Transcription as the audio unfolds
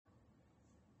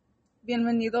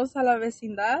Bienvenidos a la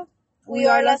vecindad. We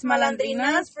are las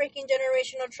malandrinas, breaking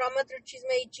generational trauma through chisme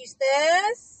y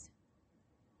chistes.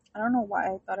 I don't know why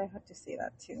I thought I had to say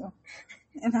that too.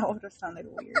 And that would have sounded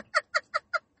weird.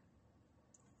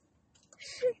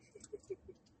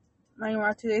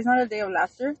 Anyway, today's not a day of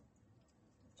laughter.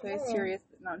 Today's serious.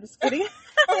 No, I'm just kidding.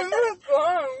 Oh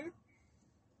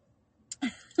my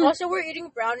god. Also, we're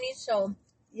eating brownies, so...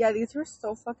 Yeah, these were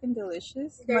so fucking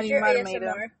delicious. There's your Marimar made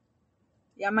ASMR. them.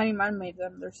 Yeah, Marimar made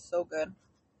them. They're so good.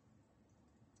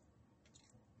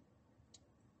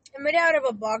 I made it out of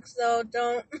a box, though.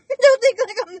 Don't think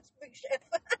like I'm this big chef.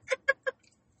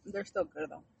 They're still good,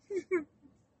 though.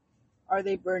 Are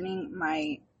they burning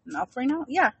my mouth right now?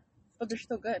 Yeah, but they're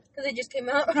still good. Because they just came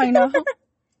out. I know.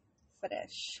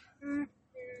 Fresh. Mm-hmm.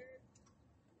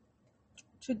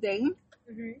 Today,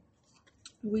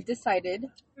 we decided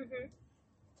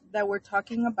that we're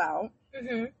talking about...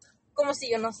 Como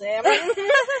si yo no sé.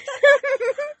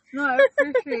 No, I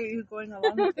appreciate you going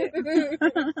along with it.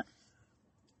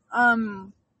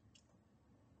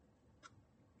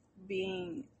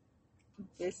 Being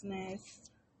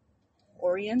business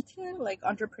oriented, like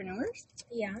entrepreneurs.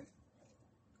 Yeah.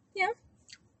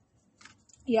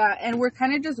 Yeah, and we're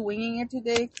kind of just winging it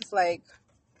today because, like,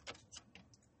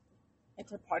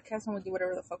 it's a podcast and we do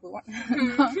whatever the fuck we want.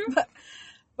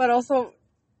 but also,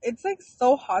 it's, like,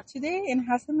 so hot today and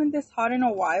hasn't been this hot in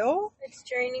a while. It's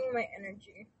draining my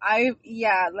energy.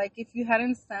 Like, if you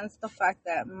hadn't sensed the fact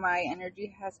that my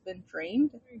energy has been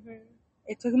drained,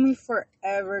 it took me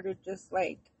forever to just,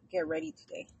 like, get ready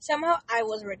today. Somehow I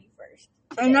was ready first.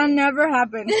 Today. And that never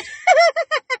happened.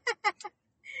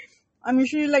 I'm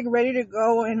usually, like, ready to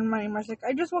go, and my mom's like,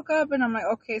 I just woke up, and I'm like,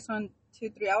 okay, so in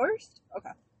 2-3 hours? Okay.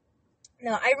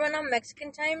 No, I run on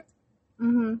Mexican time.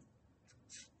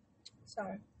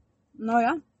 So. No,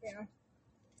 yeah? Yeah.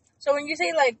 So when you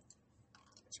say, like,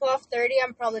 12:30,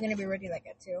 I'm probably going to be ready, like,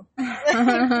 at 2. You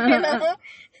know?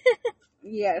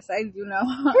 Yes, I do know.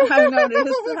 I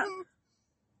noticed that.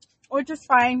 Which is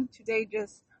fine. Today,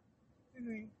 just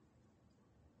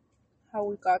how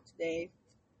we got today.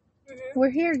 We're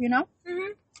here, you know?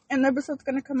 And the episode's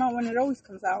going to come out when it always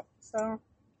comes out. So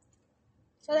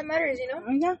that matters, you know?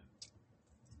 Yeah.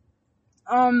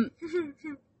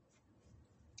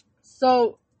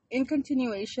 So, in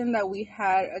continuation that we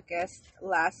had a guest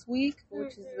last week,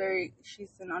 which is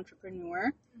she's an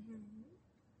entrepreneur.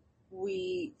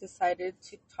 We decided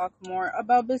to talk more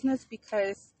about business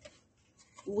because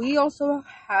we also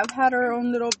have had our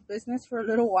own little business for a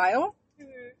little while.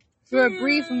 For a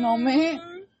brief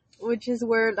moment, which is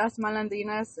where Las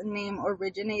Malandrinas name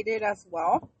originated as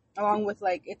well. Along with,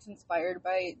 like, it's inspired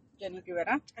by Jenny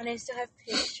Rivera. And I still have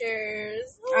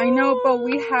pictures. I know, but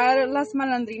we had Las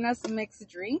Malandrinas mixed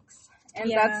drinks. And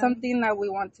that's something that we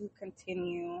want to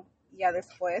continue,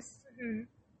 después.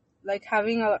 Like,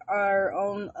 having our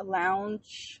own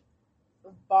lounge,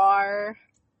 bar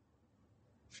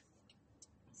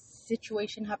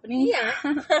situation happening. Yeah.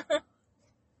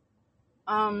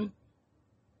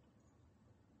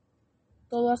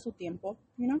 Todo a su tiempo,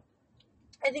 you know?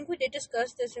 I think we did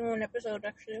discuss this in one episode,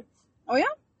 actually. Oh, yeah?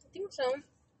 I think so.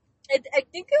 I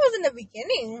think it was in the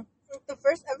beginning. Like the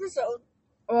first episode.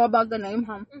 Oh, about the name,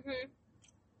 huh?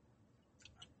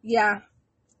 Yeah.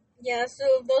 Yeah,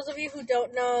 so those of you who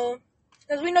don't know,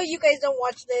 because we know you guys don't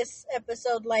watch this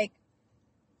episode, like,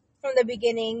 from the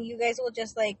beginning. You guys will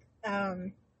just, like,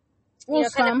 kind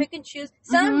of pick and choose.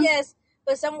 Some, yes,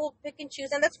 but some will pick and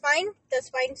choose, and that's fine. That's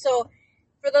fine. So,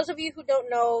 for those of you who don't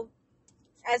know,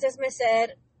 as Esme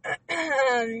said,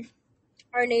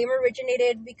 our name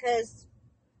originated because,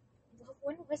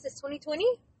 when was this, 2020?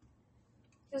 It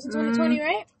was in 2020,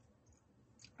 right?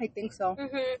 I think so.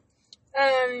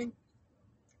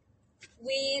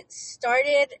 We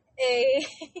started a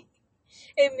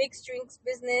mixed drinks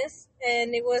business,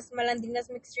 and it was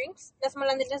Malandrinas Mixed Drinks. Las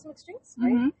Malandrinas Mixed Drinks,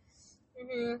 right?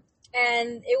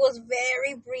 And it was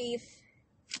very brief.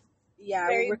 Yeah,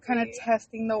 we're kind of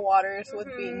testing the waters with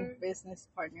being business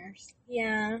partners.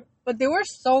 Yeah. But they were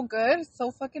so good,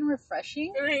 so fucking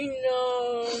refreshing. I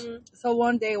know. So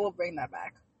one day we'll bring that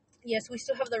back. Yes, we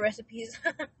still have the recipes.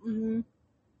 And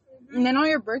then on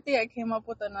your birthday, I came up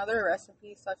with another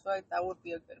recipe, so I feel like that would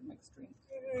be a good mixed drink.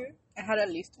 I had at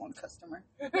least one customer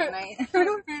that night.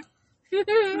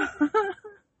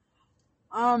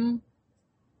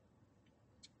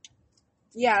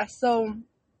 Yeah, so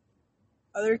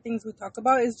other things we talk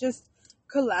about is just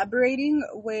collaborating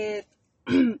with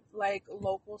like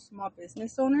local small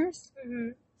business owners,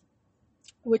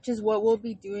 which is what we'll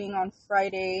be doing on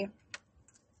Friday.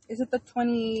 Is it the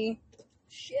 20?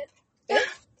 Shit.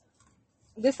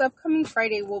 This upcoming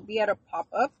Friday we'll be at a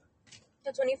pop-up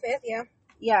The 25th, yeah.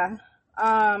 Yeah.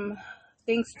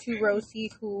 Thanks to Rosie,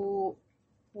 who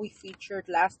we featured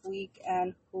last week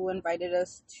and who invited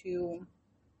us to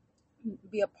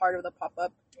be a part of the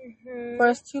pop-up. Mm-hmm. For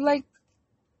us to, like,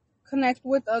 connect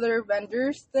with other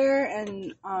vendors there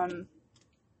and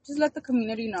just let the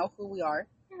community know who we are.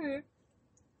 Mm-hmm.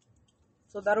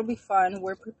 So that'll be fun.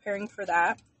 We're preparing for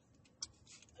that.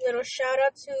 Little shout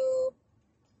out to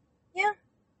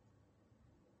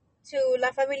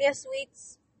La Familia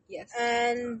Sweets. Yes.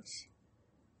 And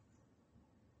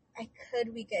I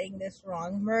could be getting this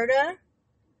wrong. Murda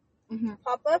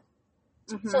pop-up.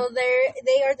 Mm-hmm. So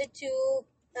they are the two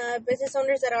business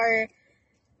owners that are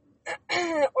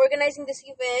organizing this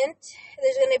event.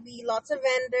 There's going to be lots of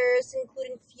vendors,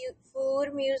 including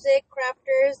food, music,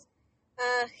 crafters,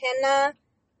 henna.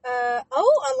 A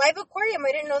live aquarium.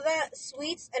 I didn't know that.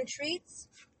 Sweets and treats.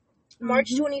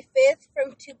 March 25th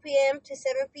from 2 p.m. to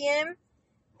 7 p.m.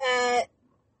 at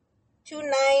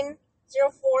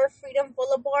 2904 Freedom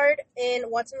Boulevard in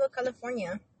Watsonville,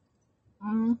 California.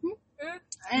 And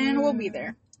we'll be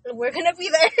there. We're going to be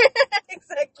there.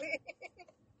 Exactly.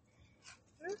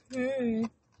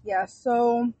 Yeah,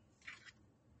 so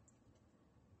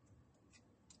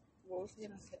what was I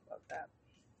going to say about that?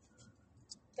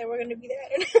 That we're going to be there.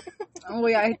 Oh,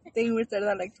 yeah, I think we said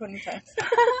that like 20 times.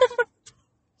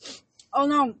 Oh,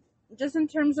 no, just in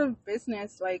terms of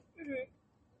business, like,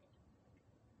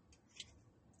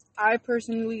 I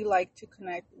personally like to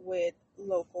connect with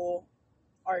local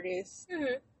artists,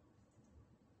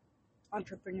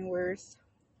 entrepreneurs.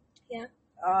 Yeah.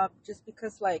 Just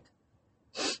because, like,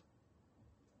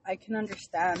 I can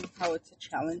understand how it's a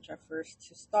challenge at first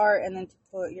to start and then to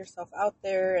put yourself out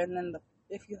there, and then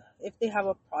if they have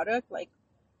a product, like,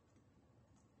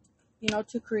 you know,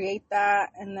 to create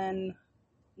that and then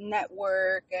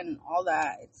network and all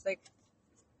that. It's like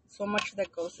so much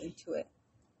that goes into it.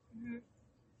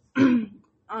 And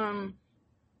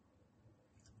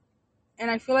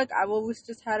I feel like I've always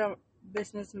just had a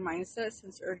business mindset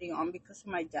since early on because of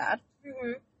my dad.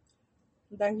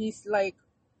 That he's like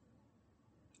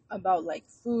about like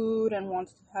food and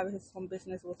wants to have his own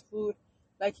business with food.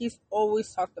 Like he's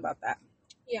always talked about that.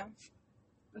 Yeah.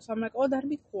 And so I'm like, oh, that'd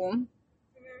be cool.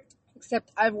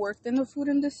 Except I've worked in the food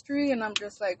industry and I'm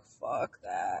just like, fuck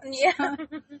that. Yeah.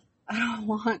 I don't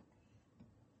want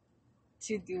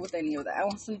to deal with any of that. I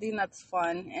want something that's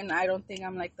fun, and I don't think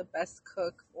I'm like the best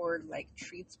cook or like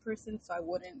treats person, so I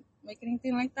wouldn't make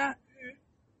anything like that.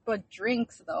 But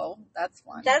drinks, though, that's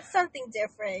fun. That's something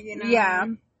different, you know? Yeah.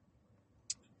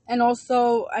 And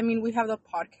also, I mean, we have the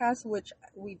podcast, which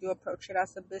we do approach it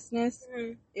as a business.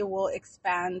 It will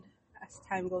expand as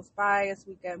time goes by, as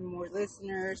we get more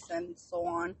listeners and so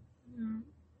on.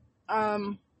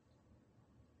 Why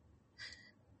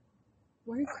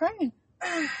are you crying?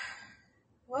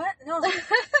 What? No,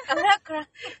 I'm not crying.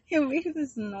 You make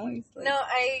this noise. Like, no,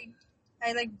 I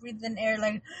like breathe in air,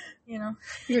 like, you know.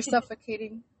 You're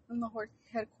suffocating in the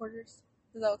headquarters.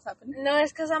 Is that what's happening? No,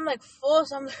 it's because I'm like full,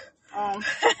 so I'm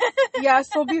yeah,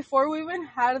 so before we even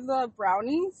had the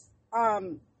brownies,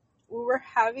 we were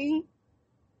having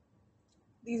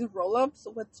these roll-ups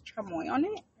with chamoy on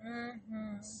it.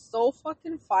 So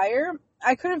fucking fire.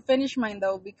 I couldn't finish mine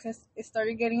though because it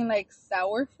started getting like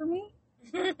sour for me.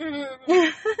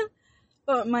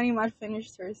 But Manimar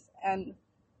finished hers, and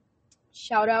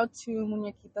shout out to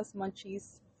Muñequitas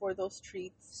Munchies for those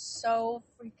treats. So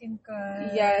freaking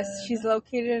good. Yes, she's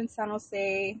located in San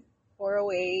Jose,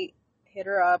 408. Hit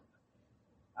her up.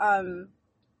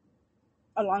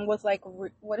 Along with like,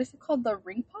 what is it called? The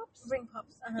ring pops? Ring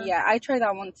pops. Yeah, I tried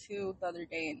that one too the other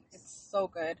day, and it's so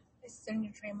good. It's still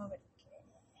your dream of it.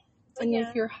 And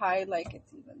if you're high, like,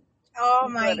 it's even. Oh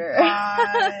my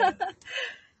god.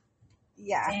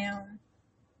 Yeah. Damn.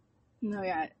 No,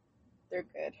 yeah, they're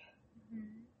good.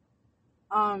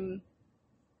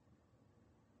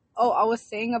 Oh, I was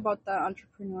saying about the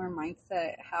entrepreneur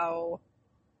mindset, how,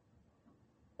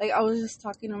 like, I was just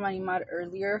talking to Manimar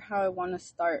earlier, how I want to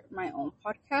start my own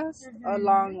podcast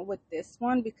along with this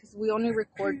one, because we only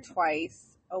record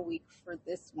twice a week for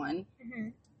this one,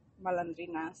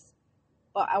 Malandrinas.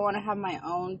 But I want to have my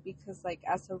own because, like,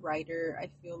 as a writer, I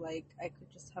feel like I could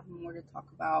just have more to talk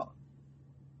about.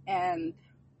 And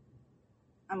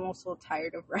I'm also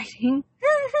tired of writing.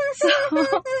 So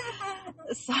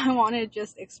I want to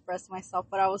just express myself.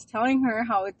 But I was telling her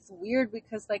how it's weird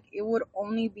because, like, it would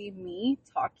only be me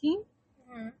talking.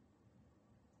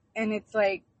 And it's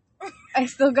like, I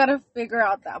still got to figure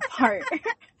out that part.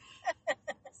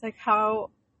 It's like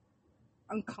how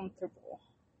uncomfortable.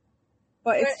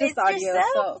 But it's just audio,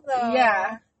 yourself, so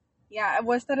yeah. Yeah,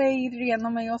 voy a estar ahí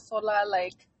riéndome yo sola,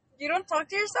 like. You don't talk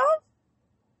to yourself?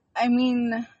 I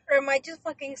mean... Or am I just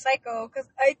fucking psycho? Because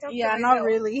I talk to myself. Not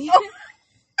really. Oh.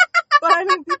 But, I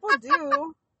mean, people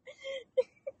do.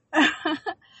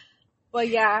 But,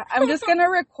 yeah, I'm just gonna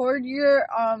record your,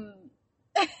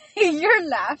 your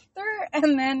laughter,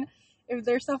 and then if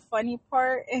there's a funny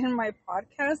part in my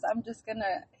podcast, I'm just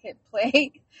gonna hit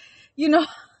play. You know...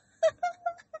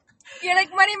 You're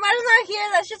like, Marimar's not here,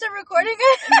 that's just a recording.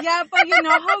 Yeah, but you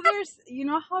know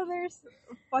how there's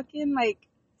fucking, like,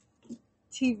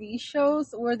 TV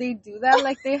shows where they do that?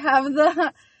 Like, they have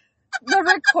the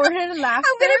recorded laughter.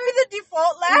 I'm gonna be the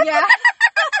default laugh. Yeah.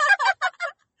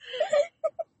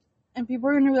 And people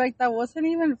are gonna be like, that wasn't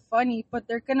even funny, but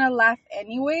they're gonna laugh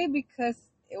anyway because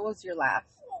it was your laugh.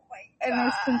 Oh my God. And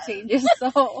it's contagious,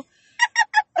 so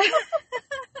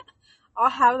I'll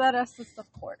have that as a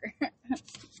support.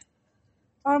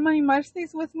 My Mar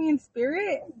stays with me in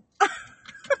spirit.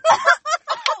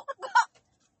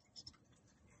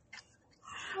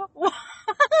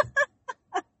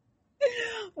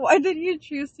 Why did you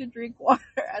choose to drink water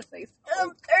as I spoke? I'm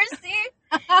thirsty.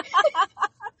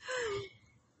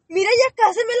 Mira, ya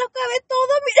casi me lo acabé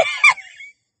todo. Mira.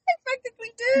 I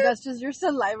practically did. That's just your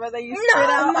saliva that you spit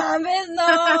out. No, mames, no.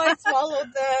 I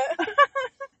swallowed that.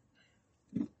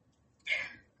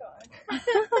 God.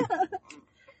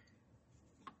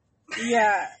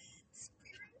 Yeah.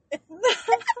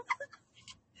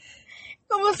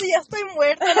 Como si ya estoy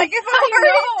muerta. Like if I'm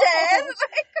already dead.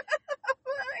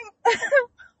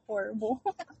 Horrible.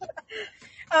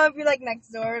 I'll be like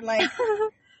next door, like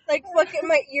fucking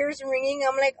my ears ringing.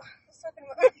 I'm like, what's talking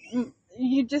about?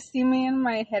 You just see me in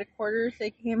my headquarters,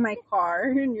 like in my car,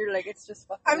 and you're like, it's just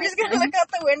fucking. I'm just gonna look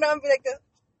out the window and be like this,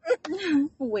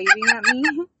 waving at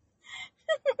me.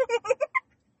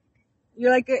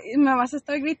 You're like, me vas a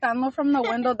estar gritando from the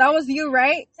window. That was you,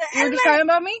 right? You were just talking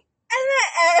about me?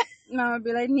 No, I'd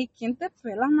be like, ni quien te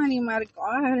pela, Marimar,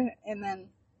 God. And then...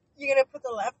 You're gonna put the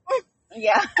laugh?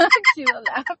 Yeah, cue the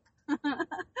laugh.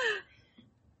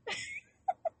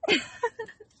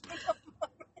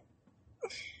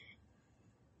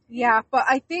 Yeah, but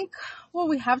I think what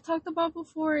we have talked about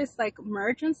before is like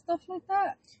merch and stuff like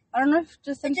that. I don't know if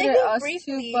just into us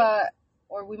briefly. two,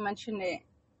 or we mentioned it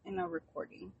in a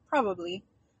recording. Probably.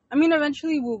 I mean,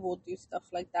 eventually we will do stuff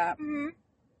like that.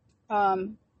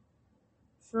 Mm-hmm.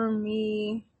 For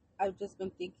me, I've just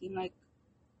been thinking like,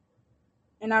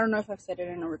 and I don't know if I've said it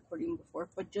in a recording before,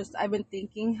 but just I've been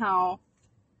thinking how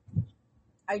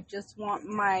I just want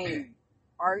my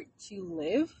art to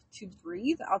live, to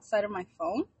breathe outside of my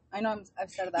phone. I know I've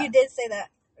said that. You did say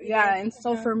that. Yeah, and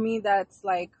so for me, that's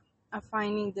like I'm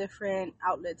finding different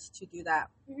outlets to do that.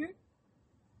 Mm-hmm.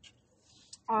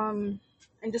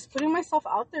 And just putting myself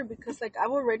out there because like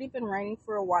I've already been writing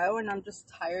for a while, and I'm just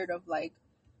tired of like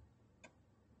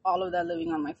all of that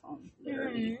living on my phone,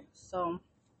 literally. Mm-hmm. So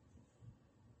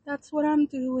that's what I'm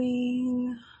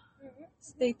doing. Mm-hmm.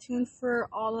 Stay tuned for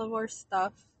all of our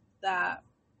stuff that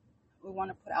we want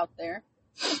to put out there.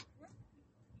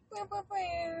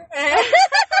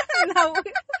 No,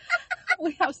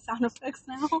 we have sound effects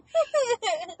now.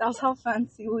 That's how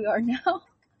fancy we are now.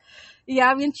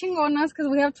 Yeah, bien chingonas because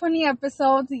we have 20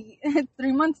 episodes, 3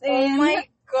 months in. Oh my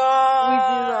God. We do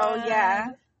though,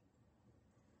 yeah.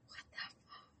 What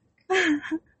the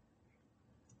fuck?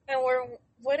 And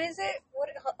what is it?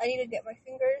 I need to get my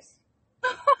fingers.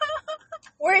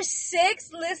 We're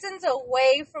 6 listens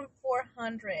away from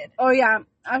 400. Oh yeah,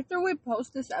 after we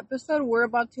post this episode, we're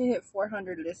about to hit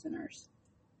 400 listeners.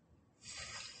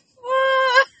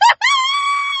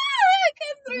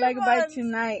 Like months. By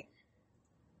tonight.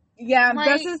 Yeah,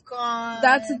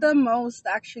 that's the most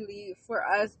actually for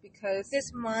us because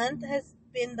this month has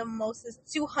been the most.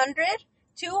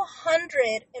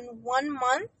 200 in 1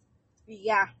 month.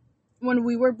 Yeah, when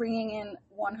we were bringing in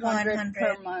 100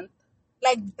 per month.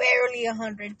 Like barely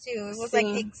 100 too. It was like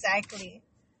exactly.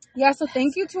 Yeah, so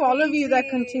thank you to all of you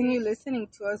that continue listening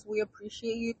to us. We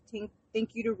appreciate you.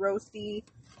 Thank you to Rosie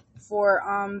for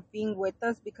being with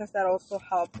us because that also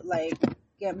helped like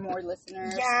get more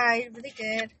listeners. Yeah, it really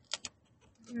did.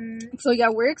 So yeah,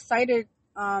 we're excited.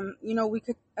 We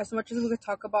could, as much as we could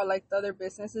talk about like the other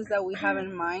businesses that we have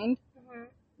in mind.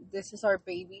 This is our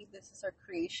baby. This is our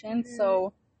creation.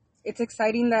 So it's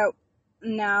exciting that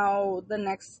now the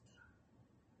next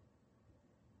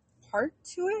part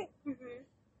to it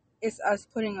is us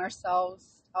putting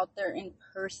ourselves out there in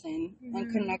person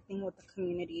and connecting with the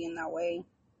community in that way.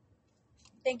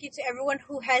 Thank you to everyone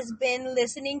who has been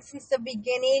listening since the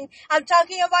beginning. I'm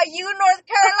talking about you, North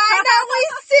Carolina. We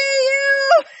see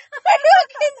you. I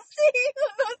can see you,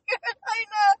 North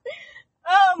Carolina.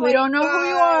 Oh my We don't know who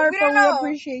you are, we but know. we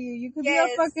appreciate you. You could be a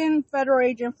fucking federal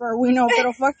agent for we know,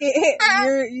 but fuck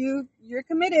it. You're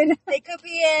committed. They could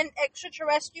be an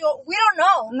extraterrestrial. We don't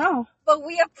know. No. But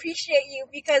we appreciate you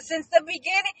because since the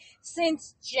beginning,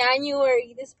 since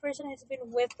January, this person has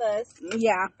been with us.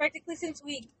 Yeah. Practically since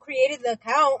we created the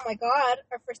account. Oh my God.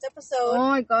 Our first episode. Oh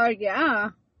my God, yeah.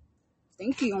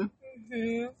 Thank you.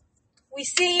 Mm-hmm. We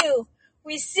see you.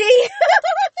 We see you.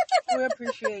 We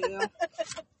appreciate you.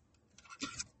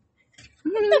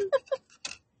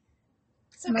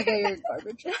 Oh my God, you're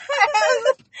garbage.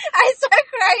 I start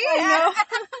crying. I know.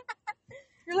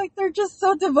 You're like, they're just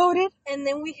so devoted. And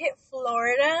then we hit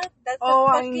Florida. That's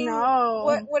I know.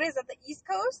 What is that? The East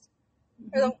Coast?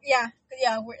 Mm-hmm. Or yeah.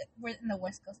 We're in the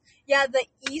West Coast. Yeah, the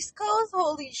East Coast.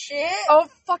 Holy shit! Oh,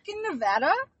 fucking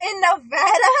Nevada. In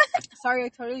Nevada. Sorry, I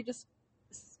totally just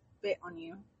spit on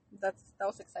you. That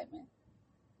was excitement.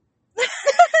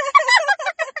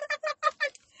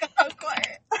 God,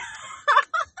 quiet.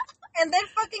 And then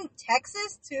fucking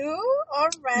Texas too, all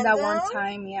random. That one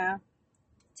time, yeah.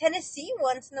 Tennessee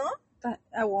once, no?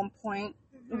 At one point.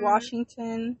 Mm-hmm.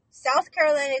 Washington. South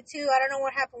Carolina too. I don't know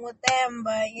what happened with them,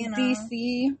 but you know.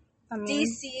 DC.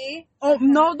 DC. Oh,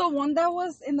 no, the one that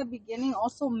was in the beginning,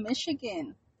 also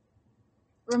Michigan.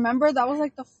 Remember, that was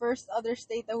like the first other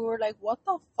state that we were like, what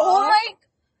the fuck? Oh my,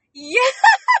 yeah.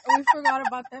 And we forgot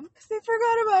about them because they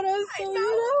forgot about us. So, you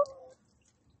know.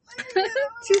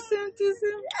 Too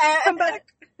soon. Come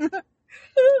back.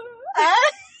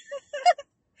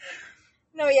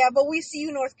 No, yeah, but we see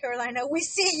you, North Carolina. We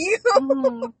see you.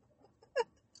 Mm-hmm.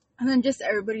 And then just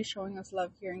everybody showing us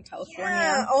love here in California.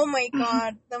 Yeah. Oh my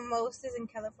God, the most is in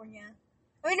California.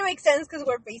 I mean, it makes sense because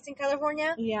we're based in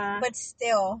California. Yeah. But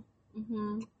still,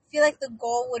 mm-hmm. I feel like the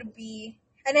goal would be,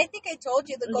 and I think I told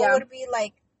you, the goal would be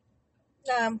like,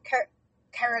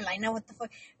 Carolina, what the fuck,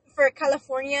 for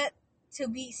California to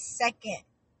be second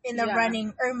in the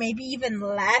running, or maybe even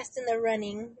last in the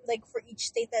running, like for each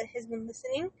state that has been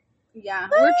listening. Yeah,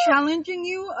 we're challenging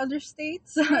you, other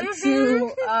states,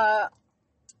 to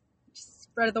just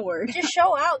spread the word. Just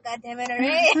show out, goddammit,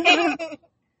 alright?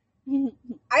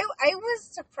 I was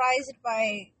surprised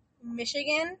by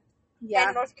Michigan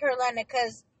and North Carolina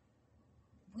because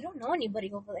we don't know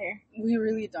anybody over there. We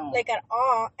really don't. Like at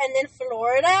all. And then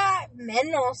Florida,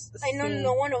 menos. I know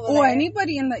no one over there. Or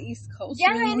anybody in the East Coast.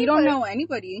 Yeah, we don't know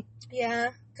anybody.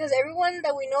 Yeah, because everyone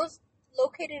that we know is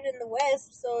located in the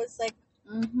West, so it's like,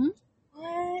 mm-hmm.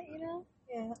 What? You know?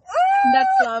 Yeah. That's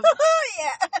love.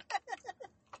 Yeah.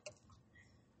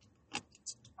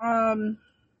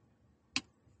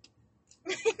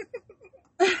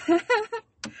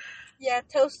 Yeah,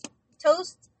 toast.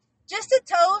 Just a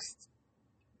toast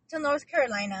to North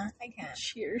Carolina. I can't.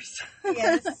 Cheers.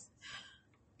 Yes.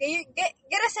 Get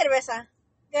a cerveza.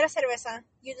 Get a cerveza.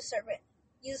 You deserve it.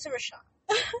 You deserve a shot.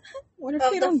 What if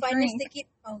you don't drink?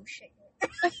 Oh shit.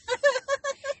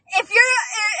 If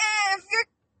you're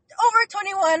over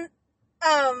 21,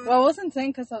 well, I wasn't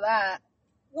saying because of that.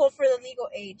 Well, for the legal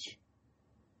age.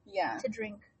 Yeah. To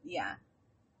drink. Yeah.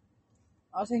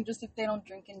 I was saying just if they don't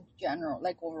drink in general,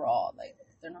 like overall, like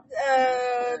they're not.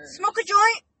 Smoke a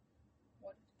joint.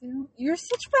 What if they don't? You're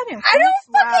such bad influence. I don't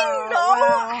fucking know.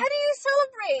 Wow. How do you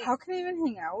celebrate? How can I even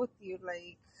hang out with you?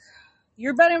 Like,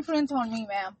 you're bad influence on me,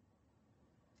 ma'am.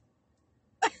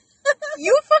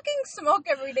 You fucking smoke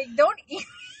every day. Don't eat.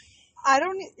 I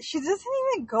don't. She doesn't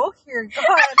even go here.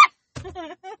 God.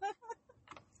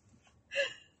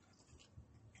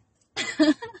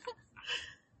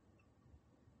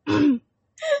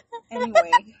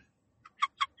 Anyway.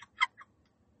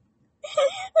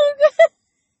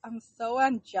 I'm so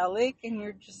angelic, and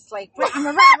you're just like rah,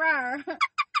 rah, rah, rah.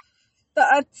 The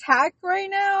attack right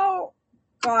now.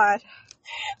 God,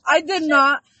 I did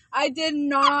not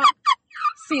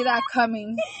see that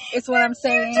coming. Is what I'm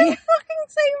saying. You just fucking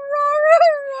say rah rah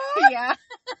rah. Yeah.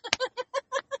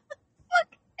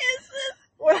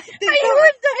 What is this? Are you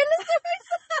a dinosaur?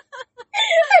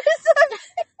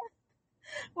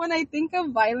 When I think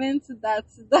of violence,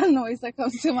 that's the noise that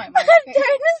comes to my mind. A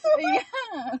dinosaur?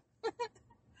 Yeah.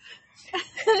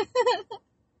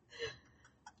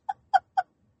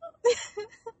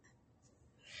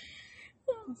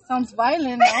 Sounds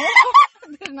violent,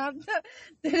 no?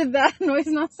 Did that noise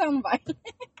not sound violent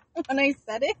when I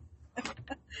said it?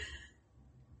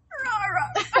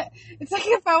 It's like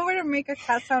if I were to make a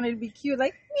cat sound, it'd be cute,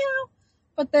 like meow.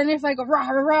 But then if I go rah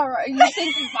rah rah, rah, you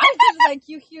think violent, like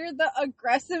you hear the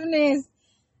aggressiveness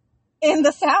in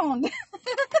the sound.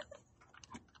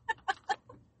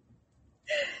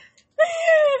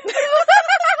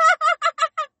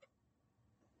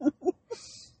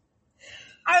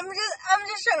 I'm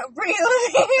just trying to breathe.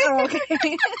 Oh,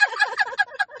 okay.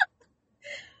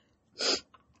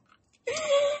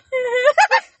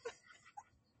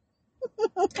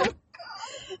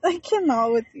 I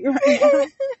cannot with you right now.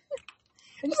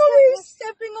 You're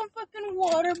stepping on fucking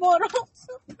water bottles.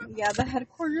 Yeah, the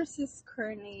headquarters is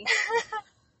currently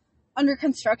under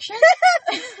construction.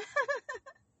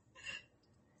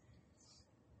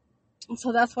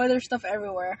 So that's why there's stuff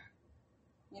everywhere.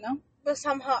 You know? But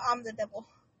somehow I'm the devil.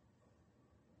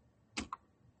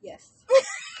 Yes.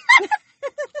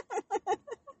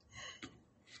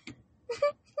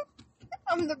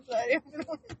 I'm the bloody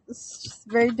one. It's just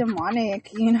very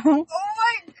demonic, you know? Oh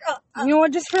my god. You know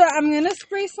what? Just for that, I'm gonna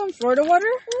spray some Florida water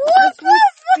as we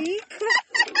speak.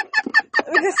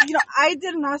 Because, you know, I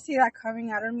did not see that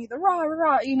coming out of me. The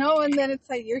raw, you know? And then it's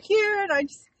like, you're here, and I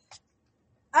don't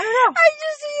know. I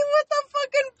just see you with the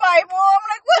fucking Bible. I'm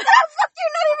like, what the fuck?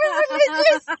 You're not even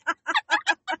religious.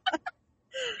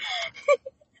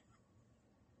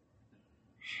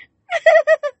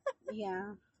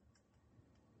 Yeah.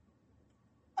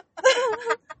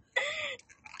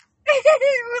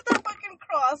 With the fucking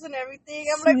cross and everything.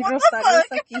 I'm like, what the fuck?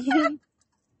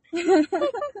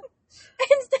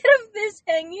 Instead of this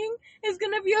hanging, it's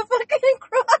gonna be a fucking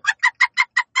cross.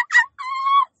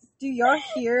 Do y'all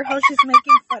hear how she's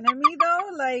making fun of me, though?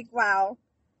 Like, wow.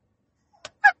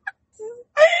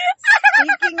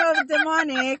 Speaking of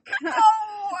demonic.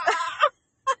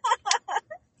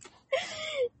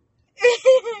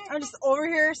 I'm just over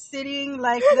here sitting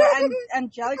like the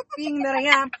angelic being that I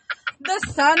am. The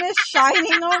sun is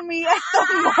shining on me at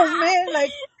the moment,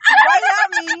 like right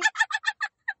at me.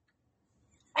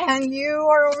 And you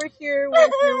are over here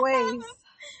with your ways.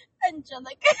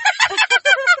 Angelic. I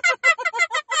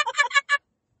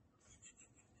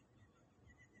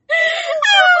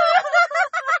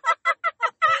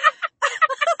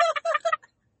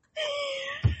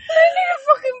need to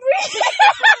fucking breathe.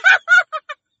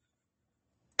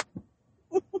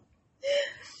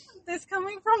 This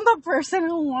coming from the person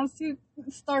who wants to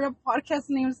start a podcast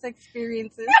named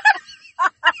Experiences.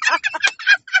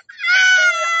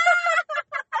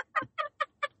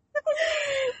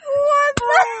 What the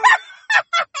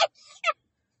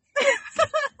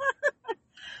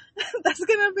That's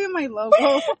gonna be my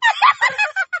logo.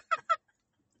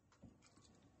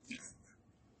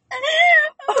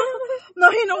 No,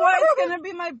 you know what? It's gonna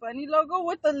be my bunny logo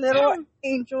with the little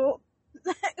angel.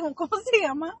 ¿Cómo se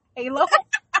llama? Halo?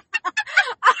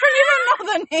 I don't even know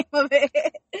the name of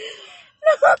it.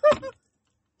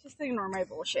 Just ignore my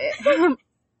bullshit.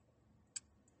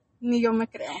 Ni yo me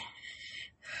creo.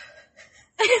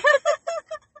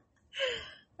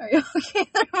 Are you okay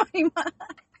there, Marima?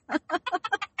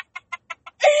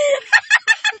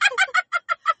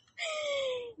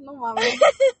 No mames.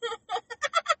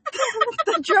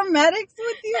 The dramatics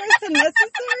with you is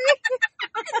unnecessary.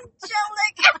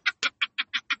 Angelic.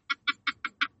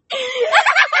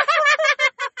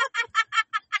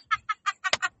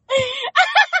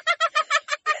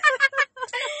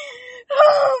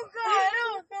 Oh god.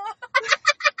 Oh god.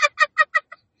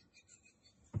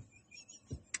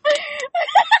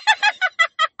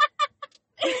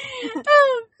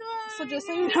 So just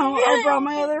so you know, I brought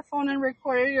my other phone and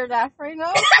recorded your laugh right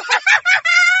now.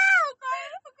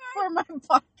 For my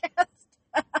podcast.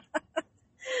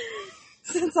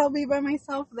 Since I'll be by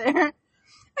myself there.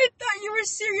 I thought you were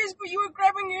serious, but you were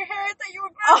grabbing your hair. I thought you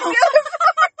were grabbing the other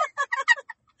phone.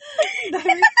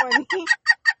 That'd be funny.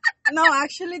 No,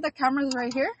 actually, the camera's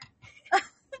right here. I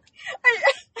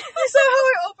saw how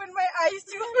I opened my eyes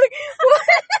too. I'm like, what?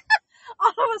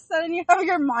 All of a sudden, you have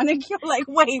your monocle. Like,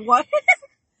 wait, what?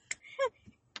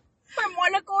 My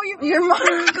monocle? Your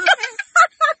monocle.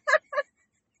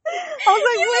 I was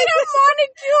like, you wait, a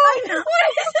monocle? What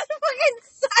is this fucking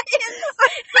science?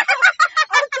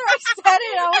 After I said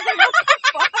it, I was like, what the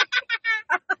fuck? What the fuck?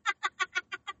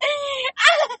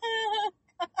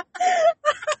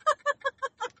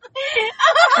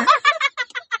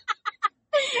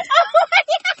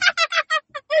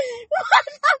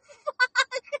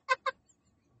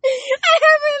 I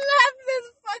haven't laughed this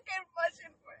fucking much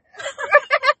in forever.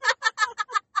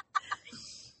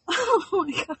 Oh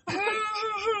my god.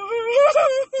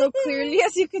 So clearly,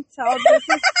 as you could tell, this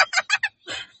is...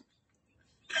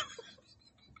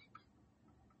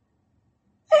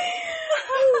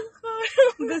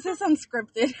 This is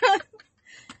unscripted.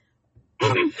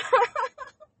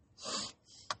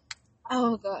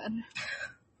 Oh god.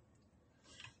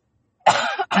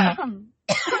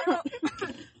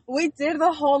 We did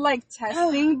the whole like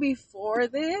testing before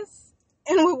this,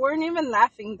 and we weren't even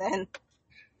laughing then.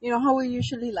 You know how we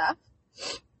usually laugh?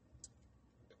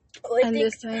 Well, And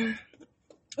this time,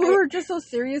 We were just so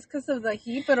serious because of the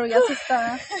heat, pero ya se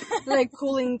está like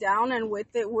cooling down, and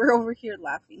with it, we're over here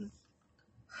laughing.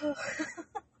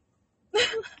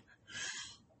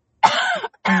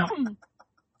 I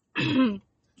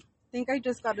think I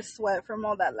just got a sweat from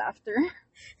all that laughter. I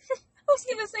was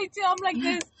gonna say too, I'm like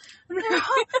this.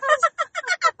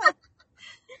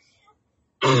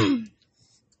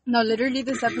 No, literally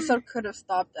this episode could have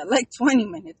stopped at like 20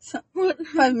 minutes,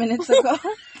 5 minutes ago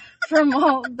from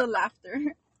all the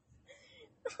laughter.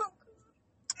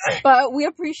 But we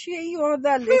appreciate you all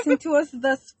that listen to us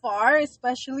thus far,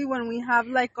 especially when we have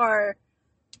like our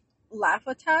laugh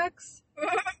attacks.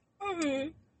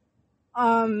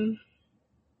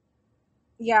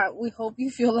 Yeah, we hope you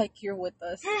feel like you're with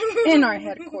us in our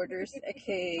headquarters,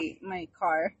 aka my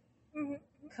car,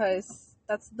 because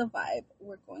that's the vibe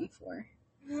we're going for.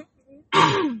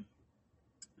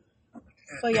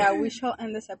 But yeah, we shall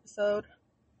end this episode.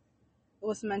 It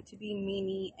was meant to be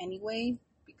mini anyway,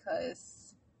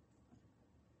 because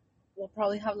we'll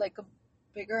probably have like a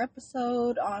bigger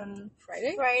episode on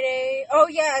Friday. Oh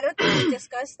yeah, I don't think we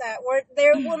discussed that.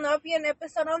 There will not be an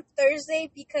episode on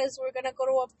Thursday because we're gonna go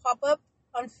to a pop-up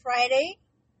on Friday.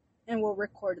 And we'll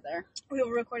record there. We'll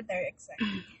record there,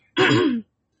 exactly.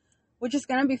 Which is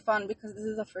gonna be fun because this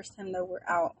is the first time that we're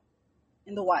out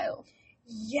in the wild.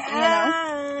 Yeah. You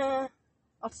know?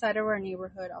 Outside of our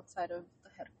neighborhood, outside of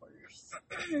the headquarters.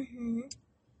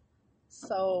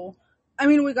 So, I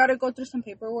mean, we gotta go through some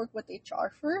paperwork with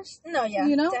HR first. No, yeah,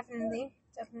 you know? Definitely.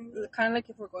 Kind of like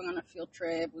if we're going on a field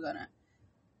trip, we're gonna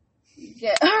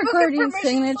get our guardian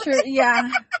signature.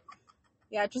 Yeah.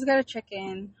 Yeah, just gotta check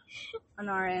in on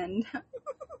our end.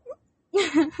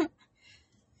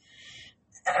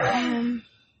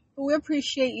 But we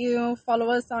appreciate you. Follow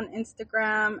us on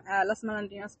Instagram at Las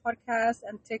Malandrinas Podcast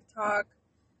and TikTok,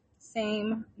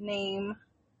 same name.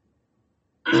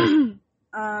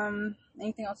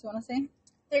 Anything else you want to say?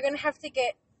 They're gonna have to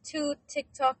get 2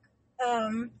 TikTok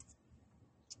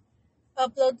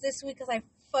uploads this week because I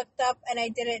fucked up and I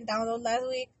didn't download last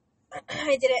week.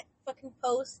 I didn't fucking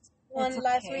post one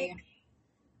last week.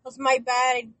 It was my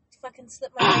bad. I fucking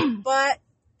slipped my mind, but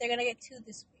they're gonna get 2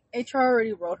 this week. HR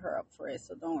already wrote her up for it,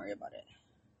 so don't worry about it.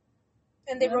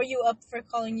 And they wrote you up for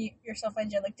calling yourself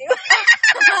angelic too.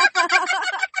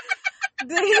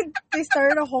 They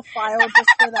started a whole file just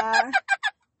for that.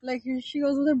 Like, here she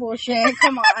goes with her bullshit.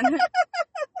 Come on.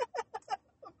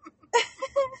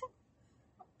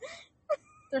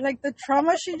 They're like, the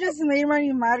trauma she just made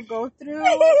Marimar go through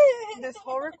this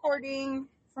whole recording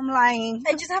from lying.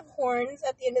 I just have horns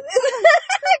at the end of this.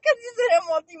 Because you said I'm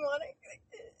all demonic.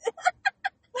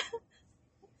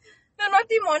 No, not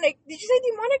demonic. Did you say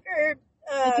demonic or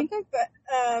I think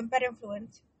bad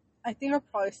influence? I think I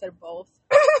probably said both.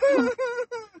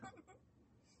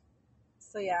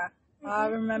 So yeah.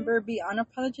 Remember, be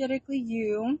unapologetically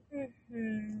you.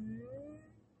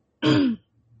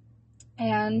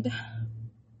 And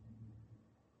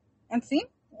see?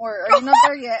 Or are you not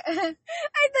there yet? I thought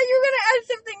you were going to add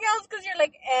something else because you're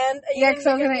like, and. Yeah, because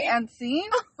I was going to add scene,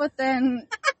 but then.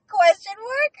 Question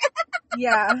mark?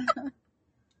 Yeah.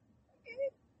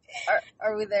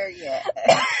 Are we there yet?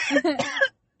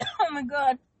 Oh my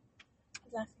god.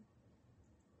 I'm laughing.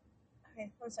 Okay,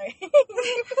 I'm sorry.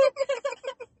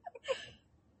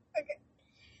 Okay.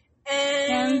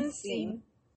 And scene.